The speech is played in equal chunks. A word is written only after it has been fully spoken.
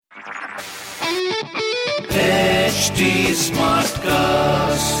HT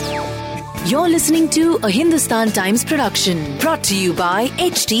Smartcast. You're listening to a Hindustan Times production brought to you by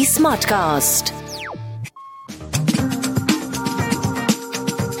HT Smartcast.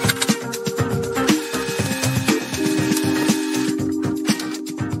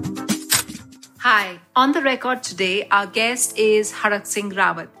 Hi, on the record today, our guest is Harak Singh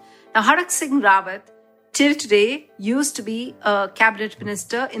Rawat. Now, Harak Singh Rawat, till today, used to be a cabinet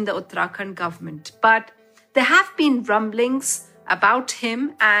minister in the Uttarakhand government. But there have been rumblings about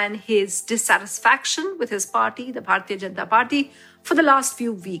him and his dissatisfaction with his party, the Bhartiya Janata Party, for the last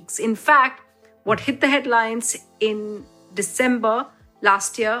few weeks. In fact, what hit the headlines in December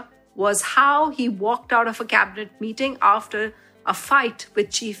last year was how he walked out of a cabinet meeting after a fight with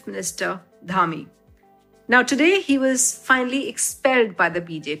Chief Minister Dhami. Now, today he was finally expelled by the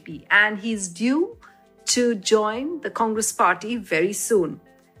BJP and he's due to join the Congress party very soon.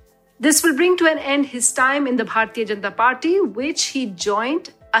 This will bring to an end his time in the Bhartiya Janata Party, which he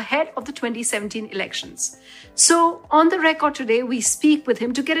joined ahead of the 2017 elections. So, on the record today, we speak with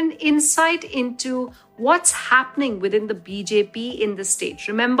him to get an insight into what's happening within the BJP in the state.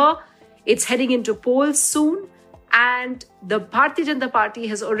 Remember, it's heading into polls soon, and the Bhartiya Janata Party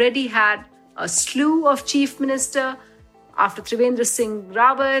has already had a slew of chief minister. After Sunetra Singh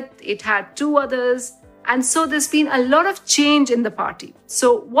Rawat, it had two others. And so there's been a lot of change in the party.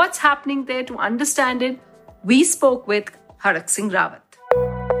 So what's happening there? To understand it, we spoke with Harak Singh Rawat.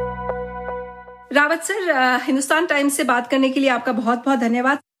 Rawat sir, Hindustan Times से बात करने के लिए आपका बहुत बहुत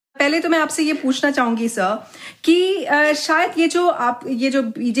धन्यवाद। पहले तो मैं आपसे ये पूछना चाहूंगी सर कि शायद ये जो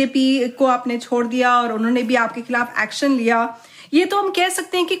बीजेपी को आपने छोड़ दिया और उन्होंने भी आपके खिलाफ एक्शन लिया, ये तो हम कह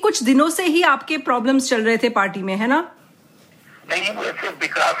सकते हैं कि कुछ दिनों से ही आपके प्रॉब्लम्स चल रहे थे पार्टी में, है ना? नहीं, वैसे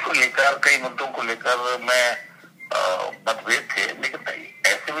विकास को लेकर कई मुद्दों को लेकर मैं मतभेद थे, लेकिन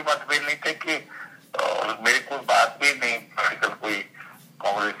ऐसे भी मतभेद नहीं थे कि मेरी कोई बात भी नहीं, पॉलिटिकल कोई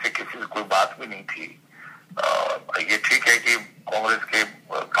कांग्रेस से किसी से कोई बात भी नहीं थी। ये ठीक है कि कांग्रेस के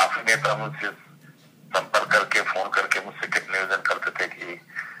काफी नेता मुझसे संपर्क करके फोन करके मुझसे निवेदन करते थे कि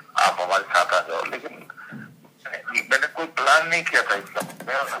आप हमारे साथ आ जाओ, लेकिन मैंने कोई प्लान नहीं किया था इसका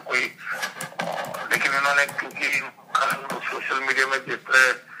कोई। लेकिन इन्होंने, क्योंकि सोशल मीडिया में जिस तरह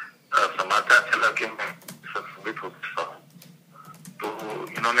समाचार चला कि मैं संशोधित होता हूँ, तो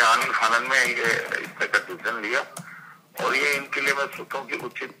इन्होंने आनंद फानन में ये इस तरह का डिसीजन लिया और ये इनके लिए मैं सोचता हूँ कि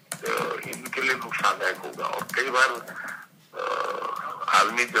उचित, इनके लिए नुकसानदायक होगा। और कई बार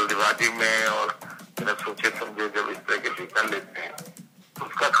आदमी जल्दबाजी में और बिना सोचे समझे जब इस तरह के डिसीजन लेते हैं तो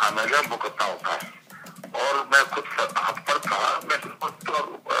उसका खामियाजा भुगतना होता है। और मैं खुद हाथ पर था, मैं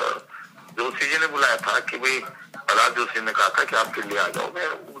जोशी जी ने बुलाया था कि भाई प्रहलाद जोशी ने कहा था कि आप दिल्ली आ जाओ, मैं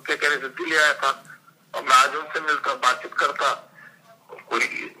उनके कहने से दिल्ली आया था और मैं आज उनसे मिलता, बातचीत करता,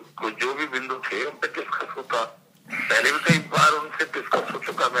 कोई जो भी बिंदु थे उन पर डिस्कस होता। पहले भी कई बार उनसे डिस्कस हो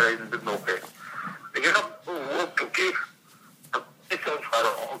चुका मेरा इन बिंदुओं पे, लेकिन अब वो क्योंकि समझ पा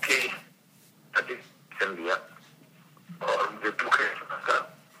रहा हूँ कि डिसीजन लिया और मुझे दुख है का।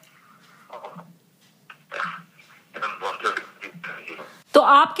 तो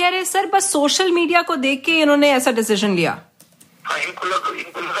आप कह रहे हैं सर बस सोशल मीडिया को देख के इन्होंने ऐसा डिसीजन लिया? हाँ, इनको लगा।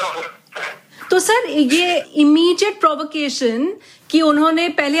 तो सर ये इमीडिएट प्रोवोकेशन कि उन्होंने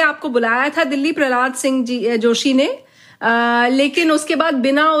पहले आपको बुलाया था दिल्ली प्रहलाद सिंह जोशी ने, लेकिन उसके बाद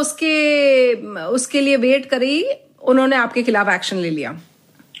बिना उसके लिए वेट करे उन्होंने आपके खिलाफ एक्शन ले लिया।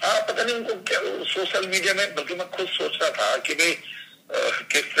 हाँ, पता नहीं उनको क्या सोशल मीडिया में, बल्कि मैं खुद सोच रहा था कि भाई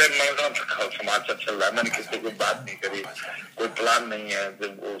किस तरह समाचार चल रहा है, मैंने किसी को बात नहीं करी, कोई प्लान नहीं है।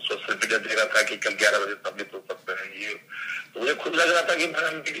 जब वो सोशल मीडिया दे रहा था कि कल 11 बजे सबमिट हो सकते हैं, ये तो मुझे खुद लग रहा था कि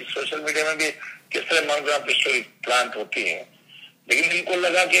सोशल मीडिया में भी किस तरह मनोग्राम स्टोरी प्लान होती है। लेकिन इनको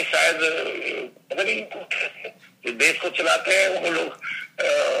लगा कि शायद पता नहीं जो देश को चलाते हैं वो लोग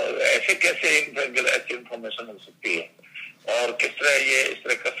ऐसे कैसे ऐसी इंफॉर्मेशन हो सकती है और किस तरह ये इस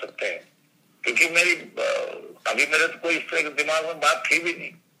तरह कर सकते हैं, क्योंकि अभी मेरे तो कोई इस तरह के दिमाग में बात थी भी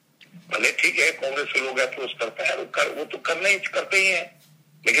नहीं। भले ठीक है कांग्रेस के लोग अप्रोच करते हैं, वो तो करते ही है,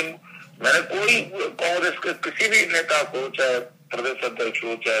 लेकिन मैंने कोई कांग्रेस के किसी भी नेता को, चाहे प्रदेश अध्यक्ष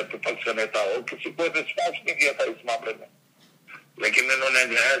हो चाहे विपक्ष का नेता हो, किसी को रिस्पॉन्स नहीं किया था इस मामले में। लेकिन इन्होंने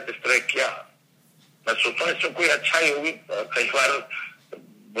जो है इस तरह किया, मैं सोचता हूँ इसमें कोई अच्छा ही होगी। कई बार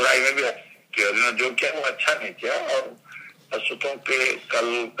बुराई में भी जो किया वो अच्छा नहीं किया, और मैं सोचता हूँ कि कल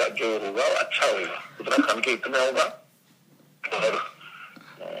का जो होगा वो अच्छा होगा, उत्तराखंड के हित में होगा। और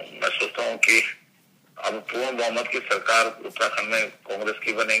मैं सोचता हूँ कि अब पूर्ण बहुमत की सरकार उत्तराखंड में कांग्रेस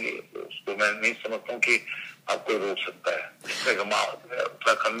की बनेगी, उसको मैं नहीं समझता हूँ कि अब कोई रोक सकता है। इस तरह का माहौल है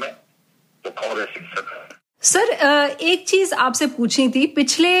उत्तराखंड में, तो कांग्रेस की सरकार। सर, एक चीज आपसे पूछनी थी।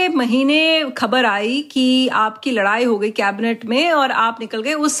 पिछले महीने खबर आई कि आपकी लड़ाई हो गई कैबिनेट में और आप निकल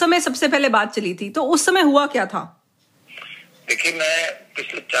गए। उस समय सबसे पहले बात चली थी, तो उस समय हुआ क्या था? देखिए, मैं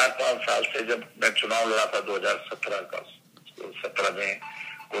पिछले 4-5 साल से, जब मैं चुनाव लड़ा था 2017 में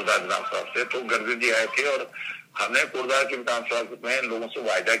कुर्दा विधानसभा से, तो गडकरी जी आए थे और हमने कुर्दा की विधानसभा में लोगों से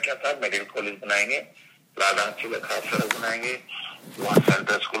वायदा किया था, मेडिकल कॉलेज बनाएंगे, राजधानी में खास सड़क बनाएंगे, वहाँ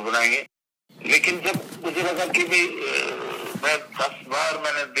सेंट्रल स्कूल बनाएंगे। लेकिन जब मुझे लगा कि मैं 10 बार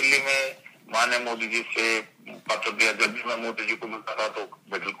मैंने दिल्ली में माननीय मोदी जी से पत्र दिया, जब भी मैं मोदी जी को मिलता था तो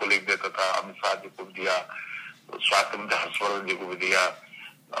मेडिकल कॉलेज देता था, अमित शाह जी को दिया, स्वास्थ्य मंत्री हर्षवर्धन जी को भी दिया,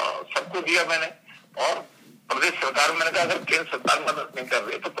 सबको दिया मैंने। और प्रदेश सरकार, मैंने कहा अगर केंद्र सरकार मदद नहीं कर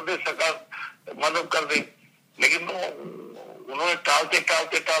रही तो प्रदेश सरकार मदद कर दे। लेकिन उन्होंने टालते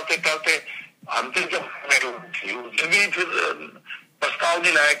अंतिम जब थी उसने भी फिर प्रस्ताव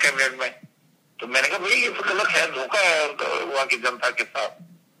नहीं लाया कैबिनेट में। तो मैंने कहा भाई ये तो गलत है, धोखा है वहाँ की जनता के साथ,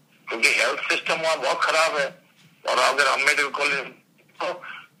 क्योंकि हेल्थ सिस्टम वहाँ बहुत खराब है। और अगर हम मेडिकल कॉलेज तो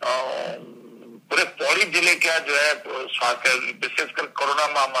पूरे पौड़ी जिले का जो है स्वास्थ्य, विशेषकर कोरोना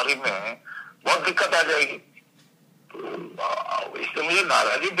महामारी में बहुत दिक्कत आ जाएगी। तो इससे मुझे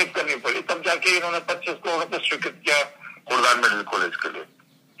नाराजगी व्यक्त करनी पड़ी, तब जाके इन्होंने 25 करोड़ रुपए स्वीकृत किया कुर्दा मेडिकल कॉलेज के लिए।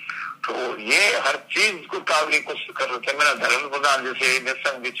 तो ये हर चीज को टालने की कोशिश कर रहे थे। मैंने धर्मेंद्र प्रधान जी से,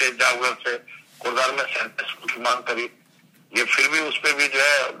 निशंक जी से, जागवर से कुर्दा में सेंटर स्कूल की मांग करी, ये फिर भी उस पर भी जो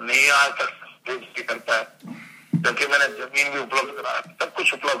है नहीं आज तक करता है, जबकि मैंने जमीन भी उपलब्ध करा, सब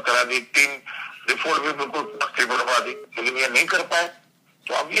कुछ उपलब्ध करा दी, टीम रिपोर्ट भी बिल्कुल बढ़वा दी, लेकिन ये नहीं कर पाए।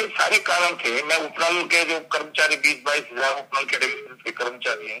 तो अब ये सारे कारण थे। मैं उपनल के जो कर्मचारी 20-22 हजार उपनल कैटेगरी के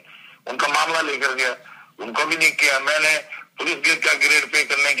कर्मचारी हैं, उनका मामला लेकर गया, उनको भी नहीं किया। मैंने पुलिस का ग्रेड पे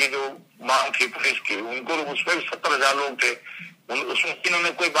करने की जो मांग थी पुलिस की, उनको उसमें भी 70,000 लोग थे, उसमें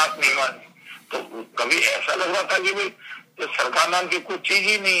इन्होंने कोई बात नहीं मानी। तो कभी ऐसा लग रहा था कि भाई सरकार नाम की कोई चीज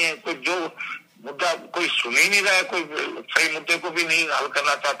ही नहीं है, कोई जो मुद्दा कोई सुन ही नहीं रहा है, कोई सही मुद्दे को भी नहीं हल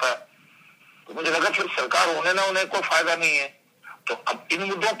करना चाहता है। तो मुझे लगा फिर सरकार होने ना उन्हें कोई फायदा नहीं है। तो अब इन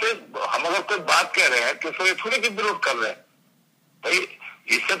मुद्दों पे हम अगर कोई बात कह रहे हैं तो फिर थोड़ी की विरोध कर रहे हैं भाई,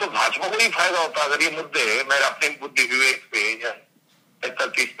 इससे तो भाजपा को ही फायदा होता। अगर ये मुद्दे, मैं अपने बुद्धि विवेक पे, या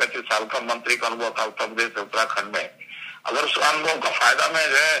 30-35 साल का मंत्री का अनुभव था उत्तर प्रदेश उत्तराखंड में, अगर उस अनुभव का फायदा मैं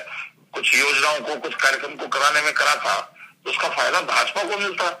जो है कुछ योजनाओं को, कुछ कार्यक्रम को कराने में करा था, तो उसका फायदा भाजपा को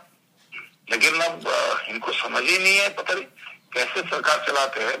मिलता। लेकिन अब इनको समझ ही नहीं है, पता नहीं कैसे सरकार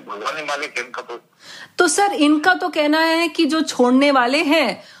चलाते हैं, भगवान ही मालिक है इनका। तो सर, इनका तो कहना है कि जो छोड़ने वाले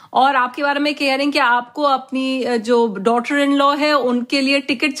हैं, और आपके बारे में कह रहे हैं कि आपको अपनी जो डॉटर इन लॉ है उनके लिए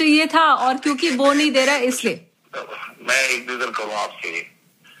टिकट चाहिए था, और क्योंकि वो नहीं दे रहा है इसलिए। मैं एक निवेदन करूँ आपसे।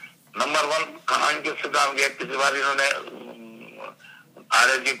 नंबर 1, कहां इनके सिद्धांत गए। पिछली बार इन्होंने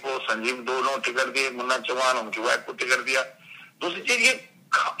आर्य जी को, संजीव दोनों टिकट दिए, मुन्ना चौहान उनकी वाइफ को टिकट दिया। दूसरी चीज, ये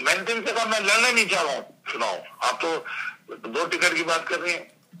मैंने दिन से कहा मैं लड़ना नहीं चाह रहा हूँ चुनाव, आप तो 2 टिकट की बात कर रही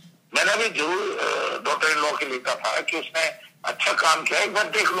हैं। मैंने भी जरूर डॉक्टर इन लॉ के लिखा था कि उसने अच्छा काम किया, एक बार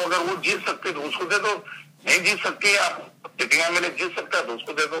देख लो, अगर वो जीत सकते तो उसको दे दो, नहीं जीत सकती आप टिकटियां में जीत सकता है तो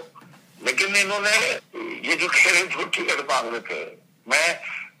उसको दे दो। लेकिन इन्होंने ये जो कह रहे थे टिकट मांग रहे थे,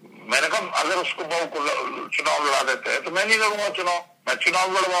 मैंने कहा अगर उसको बहू को चुनाव लड़ा देते हैं तो मैं नहीं लड़ूंगा चुनाव, मैं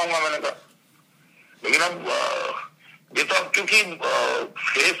चुनाव लड़वाऊंगा, मैंने कहा। लेकिन अब ये तो अब क्योंकि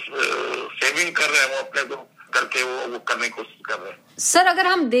फेस सेविंग कर रहे हैं, वो अपने को करके वो करने की कोशिश कर रहे हैं। सर, अगर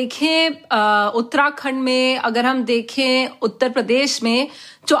हम देखें उत्तराखंड में, अगर हम देखें उत्तर प्रदेश में,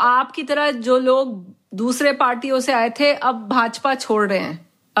 जो आपकी तरह जो लोग दूसरे पार्टियों से आए थे अब भाजपा छोड़ रहे हैं।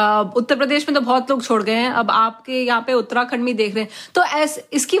 उत्तर प्रदेश में तो बहुत लोग छोड़ गए हैं, अब आपके यहाँ पे उत्तराखंड में देख रहे हैं, तो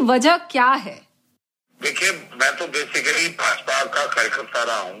इसकी वजह क्या है? देखिए, मैं तो बेसिकली भाजपा का कार्यकर्ता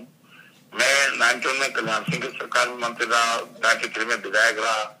रहा हूँ। मैं 91 में कल्याण सिंह की सरकार में मंत्री रहा, 93 में विधायक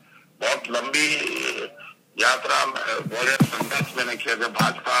रहा। बहुत लंबी यात्रा संघर्ष मैंने किया, जब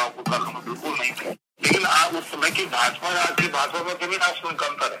भाजपा उत्तराखंड में बिल्कुल नहीं थी। लेकिन आज उस समय की भाजपा आज की भाजपा में जमीन आसमान का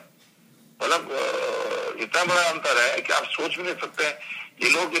अंतर है। मतलब इतना बड़ा अंतर है कि आप सोच भी नहीं सकते। ये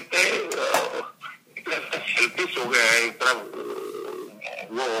लोग इतने सेल्फिश हो गए हैं, एक तरफ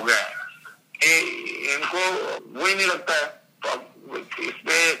वो हो गया कि इनको वो ही नहीं लगता है। तो अब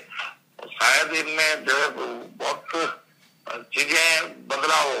इसमें शायद इनमें जो है बहुत चीजें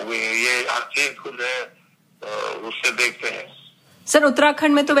बदलाव हो गई है, ये हर चीज को जो है उससे देखते हैं। सर,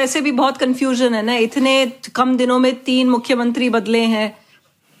 उत्तराखंड में तो वैसे भी बहुत कंफ्यूजन है ना, इतने कम दिनों में 3 मुख्यमंत्री बदले हैं।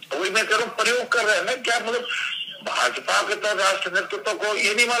 वही मैं करूँ, प्रयोग कर रहे हैं ना, क्या मतलब भाजपा के तो राष्ट्रीय नेतृत्व को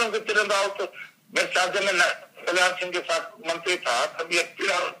ये नहीं मालूम कि तिरंगा हो। तो मैं साथ में कल्याण सिंह के साथ मंत्री था, तब ये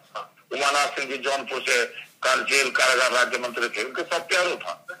उमानाथ सिंह जी जौनपुर से जेल कारागार राज्य मंत्री थे, उनके साथ प्यारो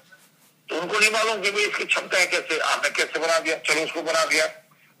था। तो उनको नहीं मालूम कि भाई इसकी क्षमता है कैसे, आपने कैसे बना दिया, चलो उसको बना दिया,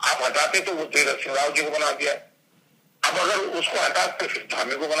 आप हटाते तो वो तीरथ सिंह रावत जी को बना दिया, अब अगर उसको हटाते फिर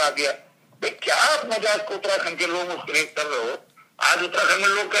धामी को बना दिया। भाई क्या आप मजाक उत्तराखंड के लोग उसके लिए कर रहे हो? आज उत्तराखंड में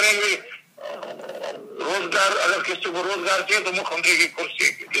लोग करेंगे रोजगार, अगर किसी को रोजगार चाहिए तो मुख्यमंत्री की कुर्सी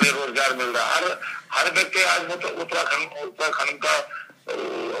के लिए रोजगार मिल रहा है। हर व्यक्ति आज उत्तराखंड का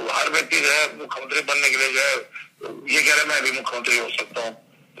हर व्यक्ति जो है मुख्यमंत्री बनने के लिए जो है ये कह रहे मैं भी मुख्यमंत्री हो सकता हूँ,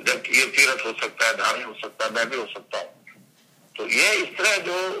 जब ये तीरथ हो सकता है, धामी हो सकता है, मैं भी हो सकता हूँ। तो ये इस तरह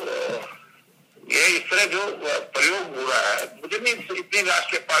जो प्रयोग हो रहा है, मुझे नहीं इतनी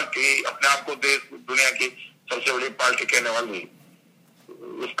राष्ट्रीय पार्टी अपने आप को देश दुनिया की सबसे बड़ी पार्टी कहने वाली,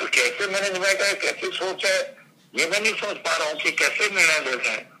 उसका कैसे मैंने निर्णय का कैसी सोच है ये मैं नहीं समझ पा रहा हूँ कि कैसे निर्णय ले रहे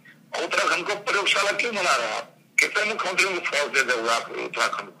हैं। उत्तराखंड को प्रयोगशाला क्यों बना रहे हैं आप? कितने मुख्यमंत्री को फौज दे दोगे आप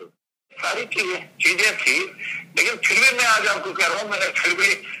उत्तराखंड को? सारी चीजें थी, लेकिन फिर भी मैं आज आपको कह रहा हूँ, मैंने फिर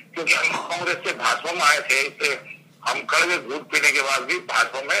भी, क्योंकि हम कांग्रेस से भाजपा में आए थे, इससे हम कड़वे दूध पीने के बाद भी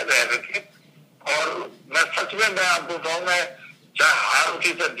भाजपा में रह रहे थे, और मैं सच में मैं आपको बताऊं, मैं चाहे हार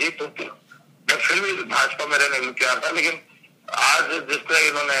होती चाहे जीत होती, मैं फिर भी भाजपा में रहने के लिए तैयार था। लेकिन आज जिस तरह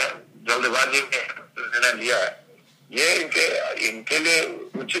इन्होंने जल्दबाजी में निर्णय लिया है, ये इनके लिए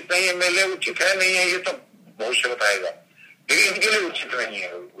उचित नहीं है, मेरे लिए उचित है नहीं है, ये तो भविष्य बताएगा, लेकिन इनके लिए उचित नहीं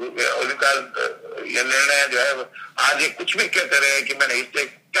है उनका ये निर्णय जो है। आज ये कुछ भी कहते रहे कि मैंने इससे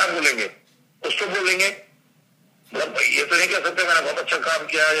क्या बोलेंगे, उसको बोलेंगे, मतलब ये तो नहीं कह सकते मैंने बहुत अच्छा काम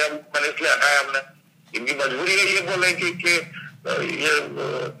किया या मैंने इसलिए हटाया हमने। इनकी मजबूरी है ये बोले कि ये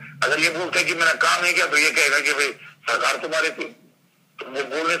अगर ये बोलते हैं कि मैंने काम नहीं किया तो ये कहेगा कि भाई सरकार तुम्हारी थी, तो वो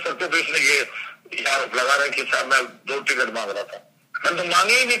बोल नहीं सकते, तो इसलिए ये यार लगा रहे कि साहब मैं 2 टिकट मांग रहा था, मैंने तो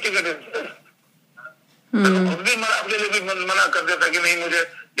मांगे ही नहीं टिकट। खुद भी अपने लिए भी मना कर देता कि नहीं मुझे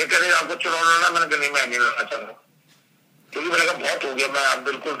ये कह रहे आपको चुनाव लड़ना, मैंने कहा नहीं मैं नहीं लड़ना चाहूंगा, क्योंकि मैंने कहा बहुत हो गया, मैं आप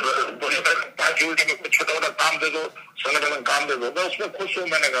बिल्कुल पार्टी में कुछ छोटा मोटा काम दे दो, संगठन में काम दे दो, मैं उसमें खुश हूँ।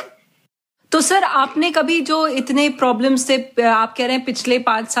 मैंने कहा तो सर आपने कभी जो इतने प्रॉब्लम्स से आप कह रहे हैं पिछले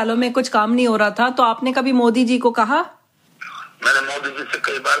 5 सालों में कुछ काम नहीं हो रहा था, तो आपने कभी मोदी जी को कहा? मैंने मोदी जी से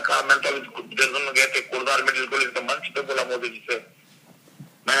कई बार कहा, मैं तो अभी देहरादून में गए थे, कुर्दार मेडिकल कॉलेज के मंच पे बोला मोदी जी से,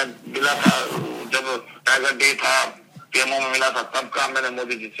 मैं मिला था जब टाइगर डे था पीएमओ में मिला था, तब कहा मैंने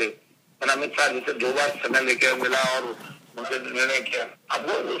मोदी जी से, मैंने अमित शाह जी से 2 बार समय लेकर मिला और उनसे निर्णय किया। अब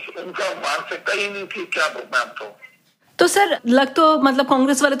वो उनका मानसिकता ही नहीं थी क्या मैं अब तो सर मतलब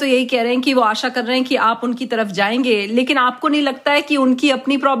कांग्रेस वाले तो यही कह रहे हैं कि वो आशा कर रहे हैं कि आप उनकी तरफ जाएंगे, लेकिन आपको नहीं लगता है कि उनकी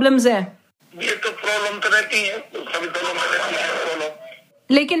अपनी प्रॉब्लम्स हैं? ये तो प्रॉब्लम तो रहती है, सभी दलों में रहती है प्रॉब्लम,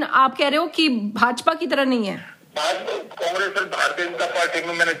 लेकिन आप कह रहे हो कि भाजपा की तरह नहीं है। कांग्रेस और भारतीय जनता पार्टी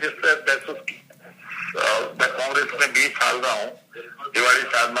में मैंने जिस तरह महसूस की, मैं कांग्रेस में 20 साल रहा हूँ, दिवाली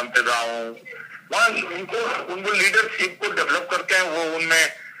साल मनते रहा हूँ, वहाँ उनको लीडरशिप को डेवलप करते हैं, वो उनमें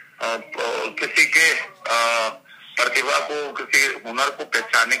किसी के प्रतिभा को, किसी हुनर को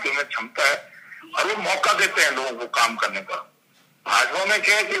पहचानने की उनमें क्षमता है और वो मौका देते हैं लोगों को काम करने का। भाजपा में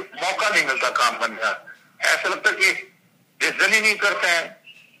क्या है कि मौका नहीं मिलता काम करने का, ऐसा लगता है कि डिसीजन ही नहीं करते हैं।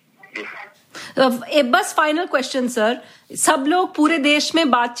 बस फाइनल क्वेश्चन सर, सब लोग पूरे देश में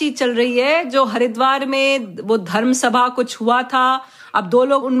बातचीत चल रही है, जो हरिद्वार में वो धर्म सभा कुछ हुआ था, अब 2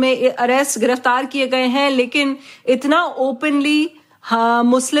 लोग उनमें गिरफ्तार किए गए हैं, लेकिन इतना ओपनली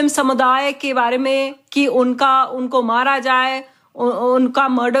मुस्लिम समुदाय के बारे में कि उनको मारा जाए, उनका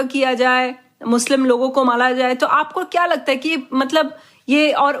मर्डर किया जाए, मुस्लिम लोगों को मारा जाए, तो आपको क्या लगता है कि मतलब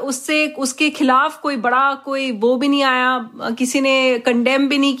ये, और उसके खिलाफ कोई बड़ा कोई वो भी नहीं आया, किसी ने कंडेम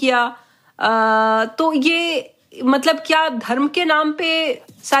भी नहीं किया, तो ये मतलब क्या धर्म के नाम पे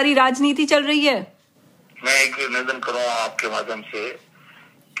सारी राजनीति चल रही है? मैं एक निवेदन करूंगा आपके माध्यम से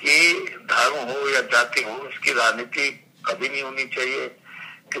कि धर्म हो या जाति हो, इसकी राजनीति कभी नहीं होनी चाहिए,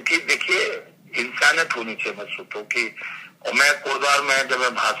 क्योंकि देखिए इंसानियत होनी चाहिए। मैं सोचूं कि मैं कोटद्वार में जब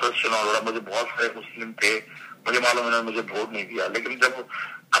मैं भाजपा चुनाव लड़ा, मुझे बहुत सारे मुस्लिम थे, मुझे मालूम है मुझे वोट नहीं दिया, लेकिन जब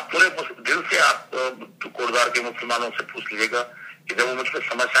आप पूरे दिल से आप कोटद्वार के मुसलमानों से पूछ लीजिएगा कि जब वो मुझ पर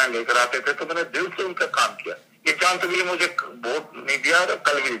समस्याएं लेकर आते थे तो मैंने दिल से उनका काम किया, ये जानते हुए मुझे वोट नहीं दिया और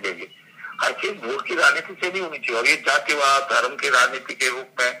कल भी नहीं देंगे। हर चीज वोट की राजनीति से नहीं होनी चाहिए, और ये जातिवाद धर्म की राजनीति के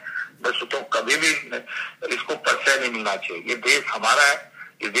रूप में मैं सोचता हूँ कभी भी इसको परिचय नहीं मिलना चाहिए। ये देश हमारा है,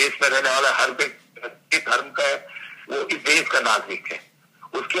 इस देश में रहने वाला हर व्यक्ति धर्म का है, वो इस देश का नागरिक है,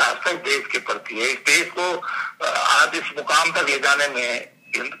 उसकी आस्था देश के प्रति है। इस देश को आज इस मुकाम तक ले जाने में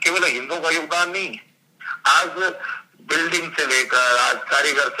केवल हिंदुओं का योगदान नहीं है, आज बिल्डिंग से लेकर, आज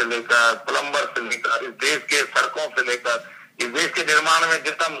कारीगर से लेकर, प्लम्बर से लेकर, इस देश के सड़कों से लेकर, इस देश के निर्माण में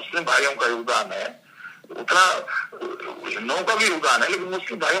जितना मुस्लिम भाइयों का योगदान है उतना हिंदुओं का भी योगदान है, लेकिन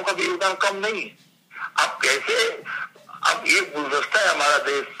मुस्लिम भाइयों का भी योगदान कम नहीं है। आप कैसे अब ये गुलदस्ता है हमारा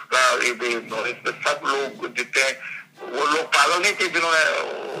देश का, ये इसमें सब लोग जितने वो लोग पागल नहीं थे जिन्होंने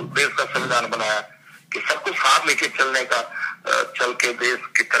देश का संविधान बनाया कि सबको साथ लेके चलने का, चल के देश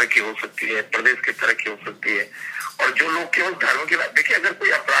की तरक्की हो सकती है, प्रदेश की तरक्की हो सकती है। और जो लोग केवल धर्म की बात, देखिए अगर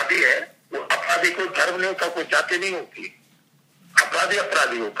कोई अपराधी है, वो अपराधी कोई धर्म नहीं होता, कोई जाति नहीं होती, अपराधी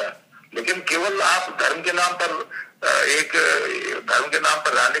अपराधी होता है। लेकिन केवल आप धर्म के नाम पर धर्म के नाम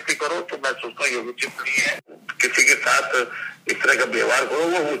पर राजनीति करो तो मैं सोचता हूँ ये उचित नहीं है। किसी के साथ इस तरह का व्यवहार करो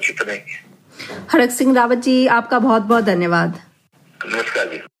वो उचित नहीं है। हरक सिंह रावत जी, आपका बहुत बहुत धन्यवाद। नमस्कार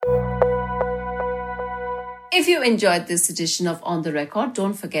जी। If you enjoyed this edition of On the Record,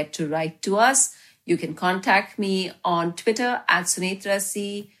 don't forget to write to us. You can contact me on Twitter @Sunetra C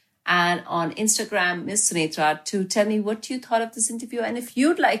and on Instagram, Miss Sunetra, to tell me what you thought of this interview and if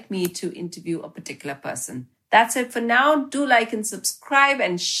you'd like me to interview a particular person. That's it for now. Do like and subscribe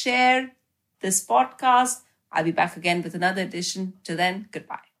and share this podcast. I'll be back again with another edition. Till then,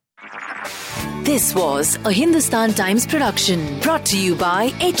 goodbye. This was a Hindustan Times production brought to you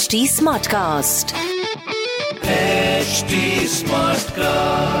by HT Smartcast. HT Smartcast.